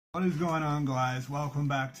What is going on, guys? Welcome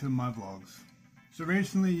back to my vlogs. So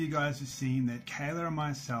recently you guys have seen that Kayla and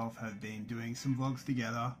myself have been doing some vlogs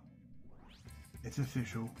together. It's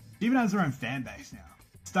official. She even has her own fan base now.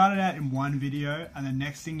 Started out in one video and the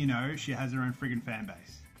next thing you know, she has her own friggin' fan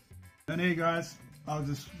base. So there you guys, I'll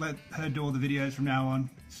just let her do all the videos from now on.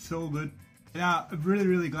 It's all good. Now, I'm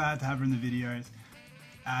really glad to have her in the videos,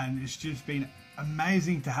 and it's just been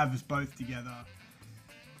amazing to have us both together.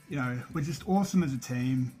 You know, we're just awesome as a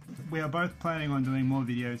team. We are both planning on doing more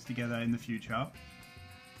videos together in the future,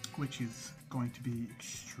 which is going to be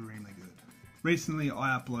extremely good. Recently,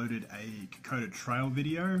 I uploaded a Kokoda Trail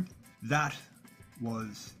video. That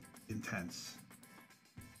was intense.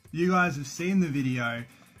 You guys have seen the video.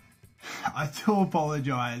 I do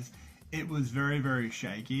apologize. It was very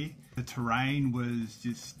shaky. The terrain was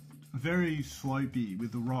just very slopey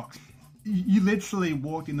with the rocks. You literally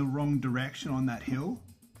walked in the wrong direction on that hill.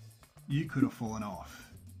 You could have fallen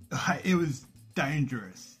off. It was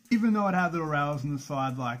dangerous. Even though it had little rails on the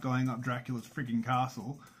side like going up Dracula's freaking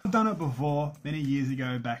castle. I've done it before, many years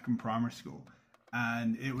ago back in primary school.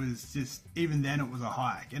 And it was just, even then it was a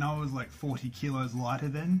hike. And I was like 40 kilos lighter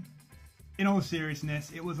then. In all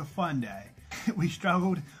seriousness, it was a fun day. We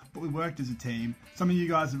struggled, but we worked as a team. Some of you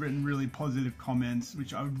guys have written really positive comments,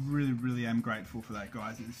 which I really am grateful for that,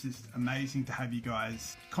 guys. It's just amazing to have you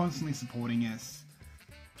guys constantly supporting us.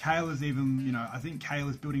 Kayla's even, you know, I think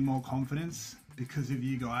Kayla's building more confidence because of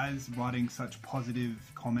you guys writing such positive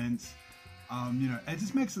comments. You know, it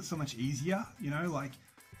just makes it so much easier, you know, like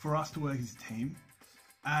for us to work as a team.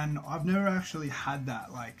 And I've never actually had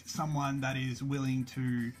that, like someone that is willing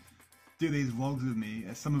to do these vlogs with me,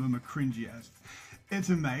 as some of them are cringy as. It's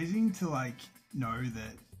amazing to like know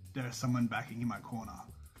that there's someone backing in my corner.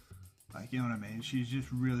 Like, you know what I mean? She's just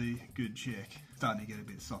really good chick. Starting to get a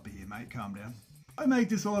bit soppy here, mate. Calm down. I make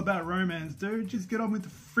this all about romance, dude. Just get on with the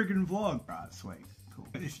friggin' vlog. Right, sweet. Cool.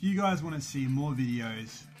 If you guys want to see more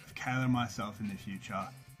videos of Kayla and myself in the future,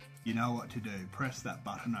 you know what to do. Press that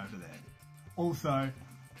button over there. Also,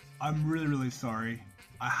 I'm really sorry.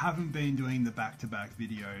 I haven't been doing the back-to-back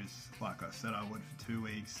videos like I said I would for 2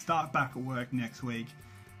 weeks. Start back at work next week.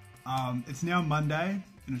 It's now Monday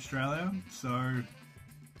in Australia, so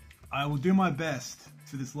I will do my best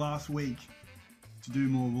for this last week to do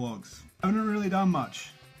more vlogs. I haven't really done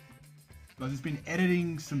much. I've just been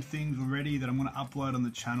editing some things already that I'm going to upload on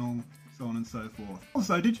the channel, so on and so forth.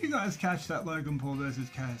 Also, did you guys catch that Logan Paul versus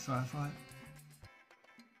KSI fight?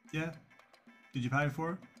 Yeah? Did you pay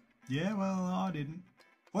for it? Yeah, well, I didn't.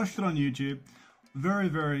 Watched it on YouTube.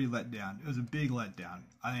 Very let down. It was a big letdown.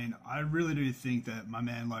 I mean, I really do think that my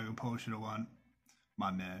man Logan Paul should have won.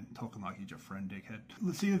 My man, talking like he's your friend,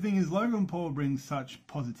 dickhead. See, the thing is, Logan Paul brings such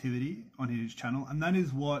positivity on his channel, and that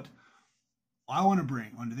is what I want to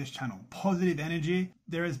bring onto this channel. Positive energy.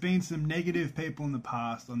 There has been some negative people in the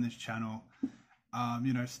past on this channel,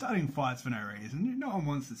 you know, starting fights for no reason. No one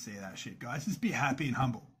wants to see that shit, guys. Just be happy and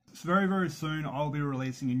humble. So very soon, I'll be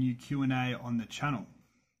releasing a new Q&A on the channel.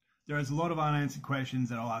 There is a lot of unanswered questions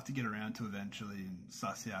that I'll have to get around to eventually and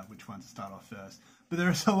suss out which ones to start off first. But there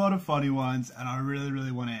is a lot of funny ones, and I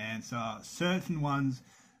really want to answer certain ones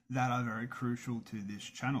that are very crucial to this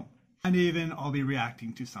channel. And even I'll be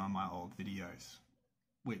reacting to some of my old videos,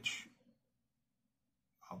 which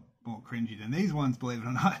are more cringy than these ones, believe it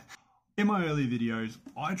or not. In my early videos,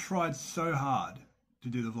 I tried so hard to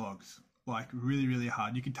do the vlogs, like really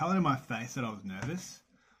hard. You could tell it in my face that I was nervous,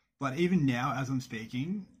 but even now as I'm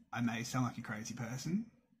speaking, I may sound like a crazy person.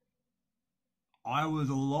 I was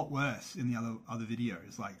a lot worse in the other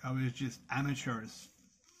videos. Like, I was just amateur as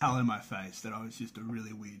hell in my face that I was just a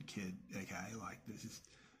really weird kid, okay? Like, this is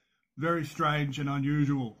very strange and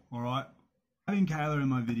unusual, alright? Having Kayla in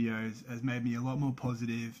my videos has made me a lot more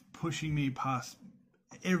positive, pushing me past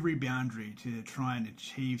every boundary to try and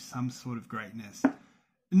achieve some sort of greatness.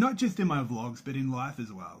 Not just in my vlogs, but in life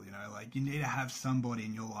as well, you know? Like, you need to have somebody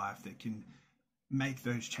in your life that can make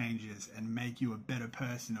those changes and make you a better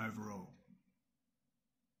person overall.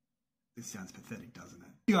 This sounds pathetic, doesn't it?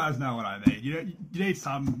 You guys know what I mean. You need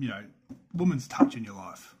some, you know, woman's touch in your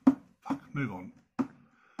life. Fuck, move on.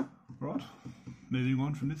 Right, moving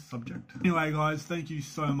on from this subject. Anyway, guys, thank you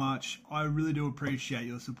so much. I really do appreciate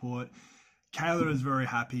your support. Kayla is very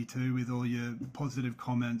happy too with all your positive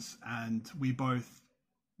comments, and we both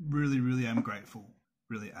really am grateful.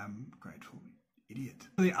 Really am grateful. Idiot.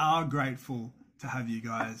 Really are grateful to have you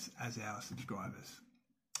guys as our subscribers,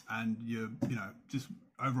 and you're, you know, just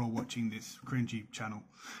overall watching this cringy channel.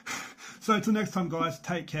 So till next time, guys,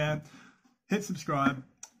 take care, hit subscribe,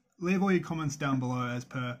 leave all your comments down below as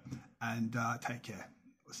per, and take care.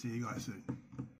 I'll see you guys soon.